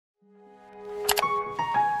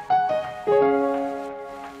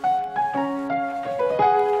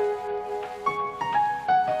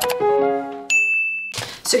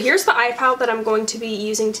So here's the eye palette that I'm going to be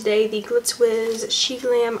using today, the GLITZ She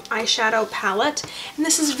Glam eyeshadow palette. And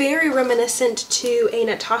this is very reminiscent to a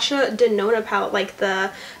Natasha Denona palette. Like,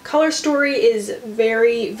 the color story is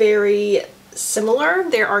very, very similar.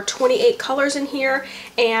 There are 28 colors in here,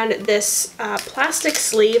 and this plastic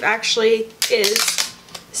sleeve actually is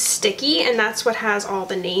sticky, and that's what has all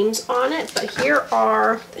the names on it. But here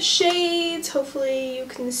are the shades. Hopefully you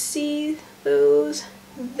can see those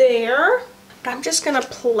there. But I'm just gonna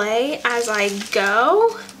play as I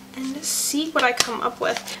go and see what I come up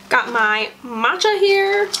with. Got my matcha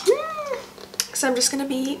here, so I'm just gonna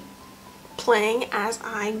be playing as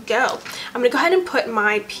I go. I'm gonna go ahead and put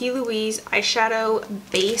my P. Louise eyeshadow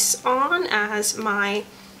base on as my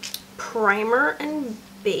primer and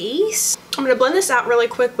base. I'm gonna blend this out really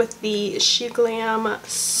quick with the She Glam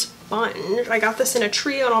sponge. I got this in a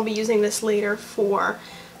trio, and I'll be using this later for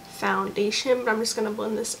foundation, but I'm just gonna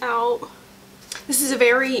blend this out. This is a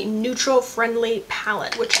very neutral friendly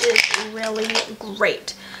palette, which is really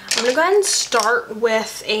great. I'm gonna go ahead and start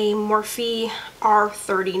with a Morphe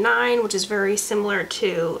R39, which is very similar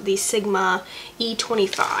to the Sigma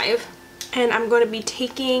E25. And I'm going to be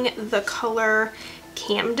taking the color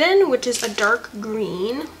Camden, which is a dark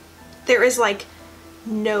green. There is like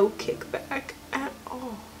no kickback at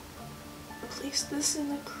all. Place this in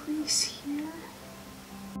the crease here.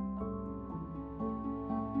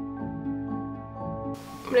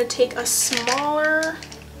 I'm going to take a smaller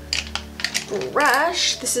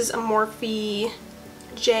brush. This is a Morphe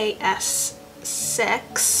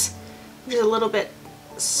JS6, which is a little bit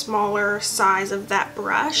smaller size of that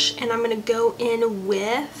brush. And I'm going to go in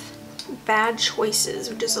with Bad Choices,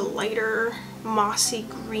 which is a lighter mossy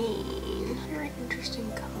green. Very interesting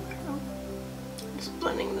color. I'm just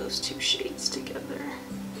blending those two shades together.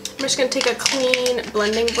 I'm just going to take a clean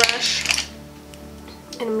blending brush,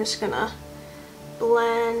 and I'm just going to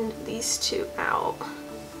blend these two out.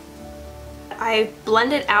 I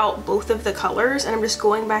blended out both of the colors, and I'm just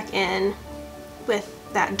going back in with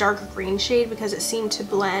that dark green shade because it seemed to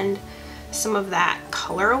blend some of that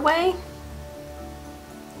color away.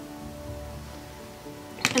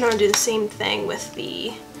 And I'm going to do the same thing with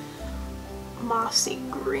the mossy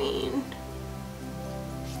green.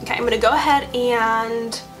 Okay, I'm going to go ahead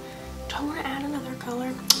and, do I want to add another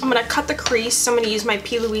color? I'm going to cut the crease, so I'm going to use my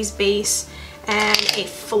P. Louise base and a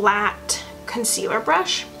flat concealer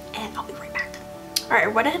brush, and I'll be right back. Alright, I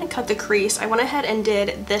went ahead and cut the crease. I went ahead and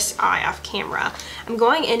did this eye off camera. I'm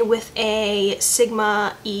going in with a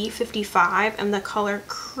Sigma E55 and the color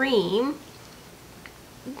Cream,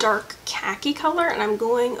 dark khaki color, and I'm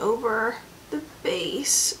going over the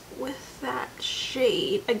base with that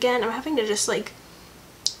shade. Again, I'm having to just like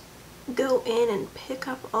go in and pick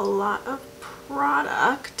up a lot of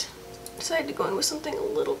product. Decided to go in with something a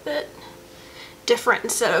little bit different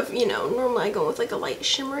instead of, you know, normally I go with like a light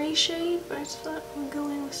shimmery shade, but I just thought I would go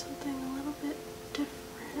in with something a little bit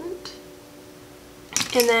different.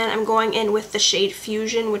 And then I'm going in with the shade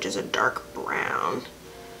Fusion, which is a dark brown.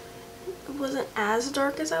 It wasn't as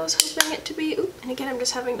dark as I was hoping it to be. Ooh, and again, I'm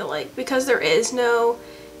just having to, like, because there is no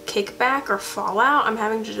kickback or fallout, I'm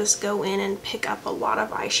having to just go in and pick up a lot of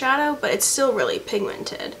eyeshadow, but it's still really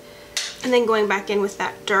pigmented. And then going back in with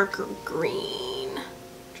that darker green.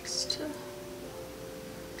 Just to...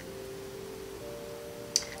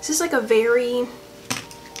 This is like a very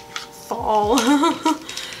fall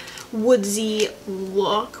woodsy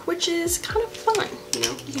look, which is kind of fun. You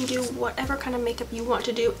know, you can do whatever kind of makeup you want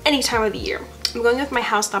to do any time of the year. I'm going with my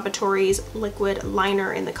House Laboratories liquid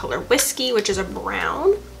liner in the color Whiskey, which is a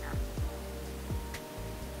brown.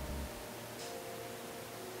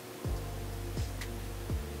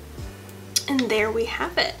 And there we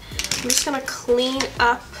have it. I'm just gonna clean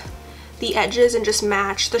up the edges and just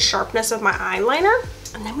match the sharpness of my eyeliner,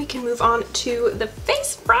 and then we can move on to the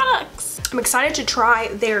face products. I'm excited to try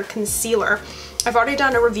their concealer. I've already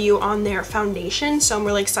done a review on their foundation, so I'm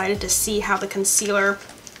really excited to see how the concealer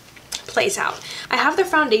plays out. I have their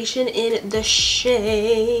foundation in the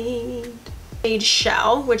shade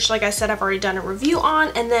Shell, which, like I said, I've already done a review on,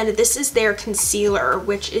 and then this is their concealer,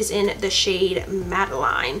 which is in the shade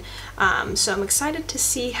Madeline. So I'm excited to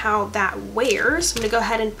see how that wears. I'm gonna go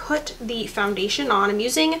ahead and put the foundation on. I'm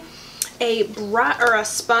using a brush or a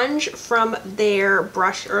sponge from their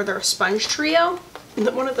brush or their sponge trio.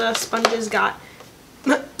 One of the sponges got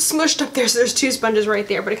smushed up there, so there's two sponges right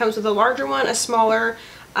there, but it comes with a larger one, a smaller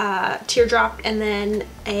teardrop, and then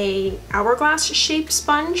a hourglass shaped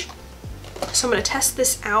sponge. So I'm going to test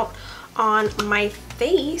this out on my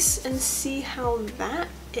face and see how that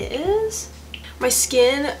is. My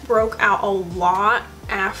skin broke out a lot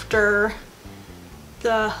after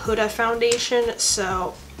the Huda foundation,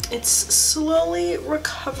 so it's slowly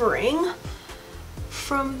recovering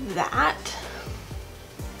from that,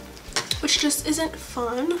 which just isn't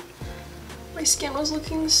fun. My skin was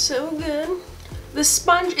looking so good. The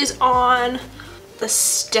sponge is on the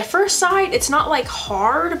stiffer side. It's not like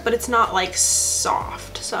hard, but it's not like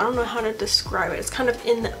soft. So I don't know how to describe it. It's kind of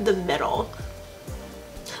in the middle.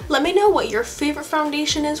 Let me know what your favorite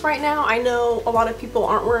foundation is right now. I know a lot of people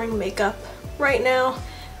aren't wearing makeup right now,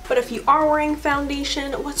 but if you are wearing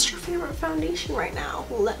foundation, what's your favorite foundation right now?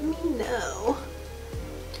 Let me know.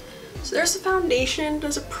 So there's the foundation,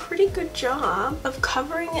 does a pretty good job of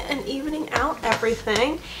covering and evening out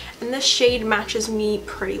everything, and this shade matches me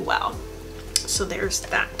pretty well. So there's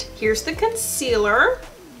that. Here's the concealer.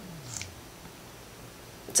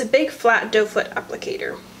 It's a big flat doe foot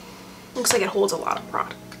applicator. Looks like it holds a lot of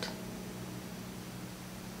product.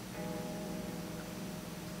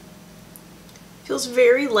 Feels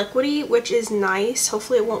very liquidy, which is nice.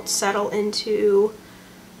 Hopefully it won't settle into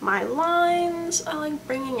my lines. I like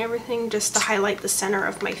bringing everything just to highlight the center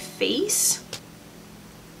of my face.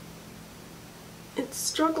 It's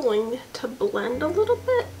struggling to blend a little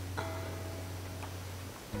bit.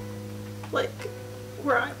 Like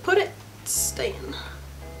where I put it, it's staying.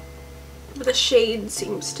 But the shade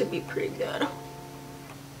seems to be pretty good.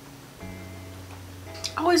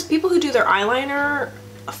 Always, people who do their eyeliner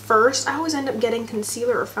first, I always end up getting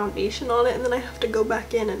concealer or foundation on it, and then I have to go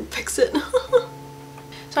back in and fix it.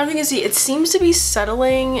 So as you can see, it seems to be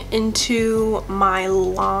settling into my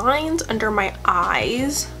lines under my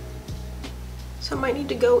eyes. So I might need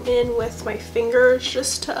to go in with my fingers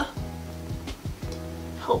just to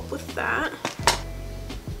help with that.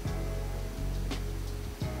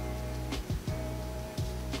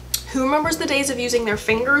 Who remembers the days of using their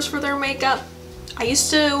fingers for their makeup? I used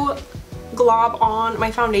to glob on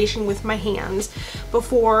my foundation with my hands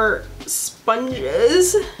before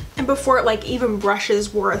sponges and before like even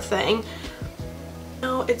brushes were a thing.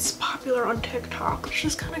 Now it's popular on TikTok, which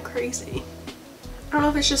is kind of crazy. I don't know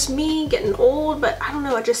if it's just me getting old, but I don't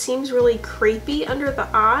know, it just seems really crepey under the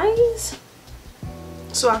eyes.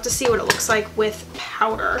 So I'll have to see what it looks like with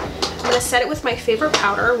powder. I'm going to set it with my favorite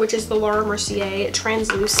powder, which is the Laura Mercier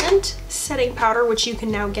Translucent Setting Powder, which you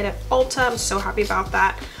can now get at Ulta. I'm so happy about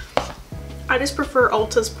that. I just prefer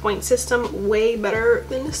Ulta's point system way better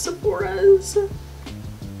than Sephora's.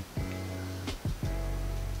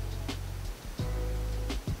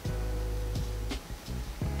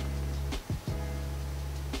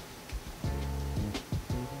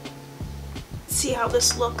 See how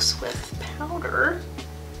this looks with powder.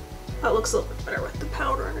 That looks a little bit better with the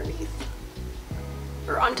powder underneath,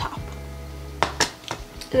 or on top.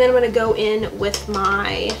 And then I'm going to go in with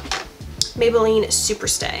my Maybelline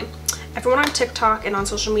SuperStay. Everyone on TikTok and on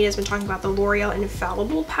social media has been talking about the L'Oreal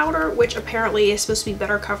Infallible powder, which apparently is supposed to be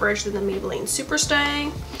better coverage than the Maybelline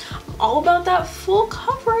SuperStay. I'm all about that full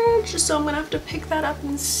coverage, so I'm going to have to pick that up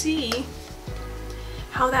and see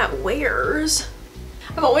how that wears.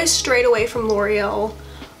 I've always strayed away from L'Oreal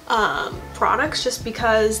products just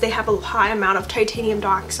because they have a high amount of titanium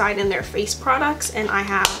dioxide in their face products, and I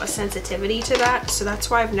have a sensitivity to that, so that's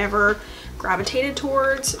why I've never gravitated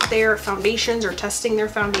towards their foundations or testing their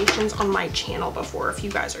foundations on my channel before, if you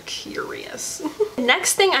guys are curious.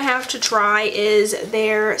 Next thing I have to try is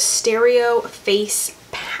their Stereo Face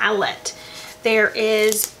Palette. There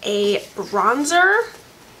is a bronzer,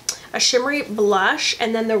 a shimmery blush,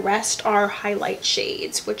 and then the rest are highlight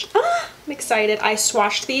shades, which I'm excited. I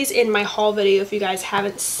swatched these in my haul video if you guys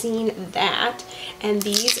haven't seen that, and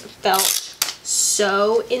these felt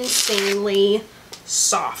so insanely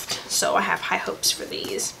soft, so I have high hopes for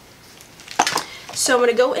these. So I'm going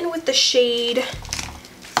to go in with the shade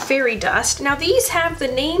Fairy Dust. Now these have the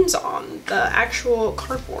names on the actual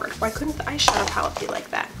cardboard. Why couldn't the eyeshadow palette be like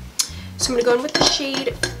that? So I'm going to go in with the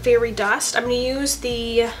shade Fairy Dust. I'm going to use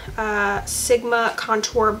the Sigma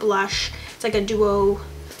Contour Blush. It's like a duo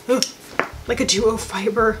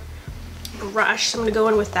fiber brush. So I'm going to go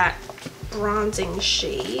in with that bronzing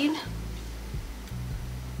shade.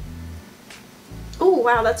 Oh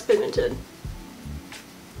wow, that's pigmented.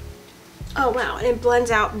 Oh wow, and it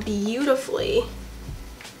blends out beautifully.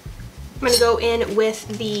 I'm going to go in with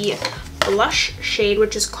the blush shade,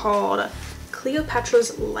 which is called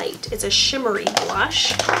Cleopatra's Light. It's a shimmery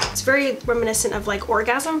blush. It's very reminiscent of like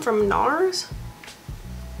Orgasm from NARS.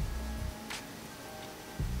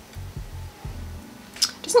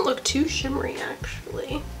 Doesn't look too shimmery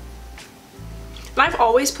actually. And I've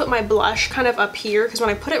always put my blush kind of up here because when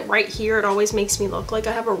I put it right here, it always makes me look like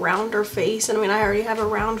I have a rounder face. And I mean, I already have a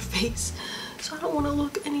round face, so I don't want to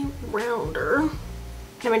look any rounder.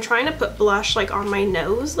 I've been trying to put blush like on my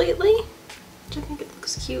nose lately, which I think it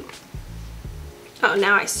looks cute. Oh,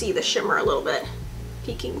 now I see the shimmer a little bit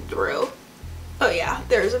peeking through. Oh yeah,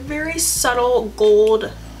 there's a very subtle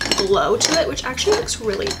gold glow to it, which actually looks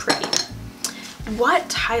really pretty.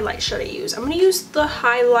 What highlight should I use? I'm going to use the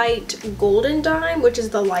highlight Golden Dime, which is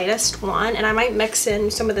the lightest one, and I might mix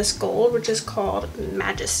in some of this gold, which is called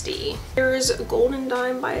Majesty. Here's Golden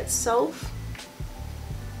Dime by itself.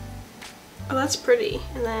 Oh, that's pretty.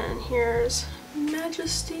 And then here's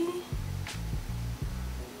Majesty.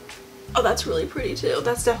 Oh, that's really pretty too.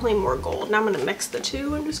 That's definitely more gold. Now I'm going to mix the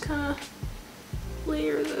two and just kind of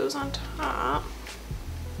layer those on top.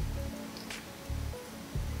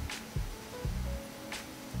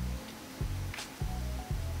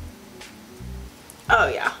 Oh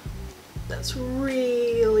yeah, that's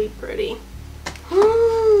really pretty.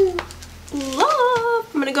 Love!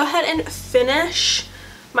 I'm gonna go ahead and finish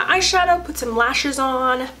my eyeshadow, put some lashes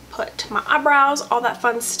on, put my eyebrows, all that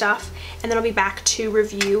fun stuff, and then I'll be back to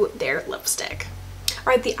review their lipstick.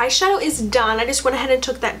 Alright, the eyeshadow is done. I just went ahead and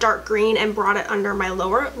took that dark green and brought it under my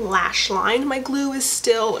lower lash line. My glue is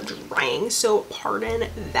still drying, so pardon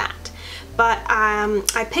that. But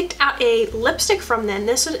I picked out a lipstick from them.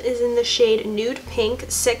 This is in the shade Nude Pink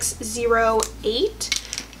 608.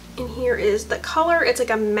 And here is the color. It's like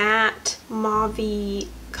a matte mauve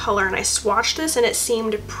color. And I swatched this and it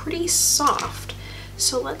seemed pretty soft.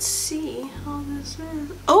 So let's see how this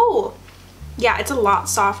is. Oh! Yeah, it's a lot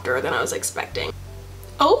softer than I was expecting.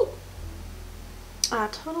 Oh!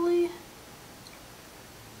 Totally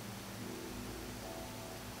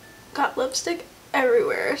got lipstick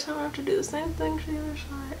everywhere, so I'm gonna have to do the same thing to the other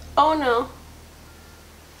side. Oh no.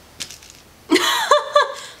 It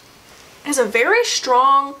has a very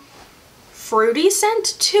strong fruity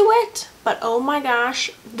scent to it, but oh my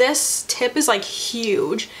gosh, this tip is like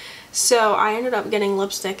huge. So I ended up getting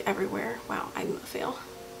lipstick everywhere. Wow, I'm a fail.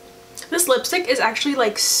 This lipstick is actually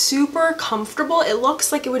like super comfortable. It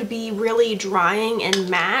looks like it would be really drying and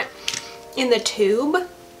matte in the tube,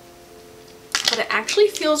 but it actually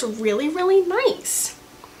feels really, really nice.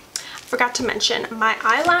 I forgot to mention, my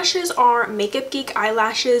eyelashes are Makeup Geek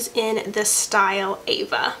eyelashes in the style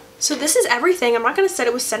Ava. So this is everything. I'm not going to set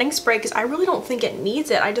it with setting spray because I really don't think it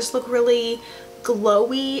needs it. I just look really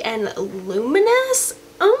glowy and luminous.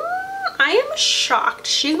 I am shocked.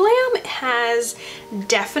 SheGlam has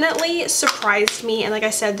definitely surprised me, and like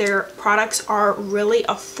I said, their products are really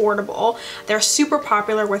affordable. They're super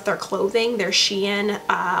popular with their clothing, their Shein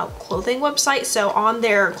clothing website. So on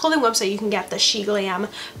their clothing website you can get the SheGlam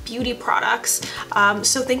beauty products.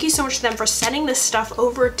 So thank you so much to them for sending this stuff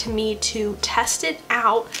over to me to test it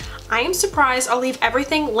out. I am surprised. I'll leave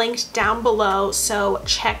everything linked down below, so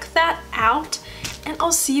check that out, and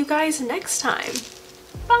I'll see you guys next time.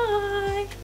 Bye!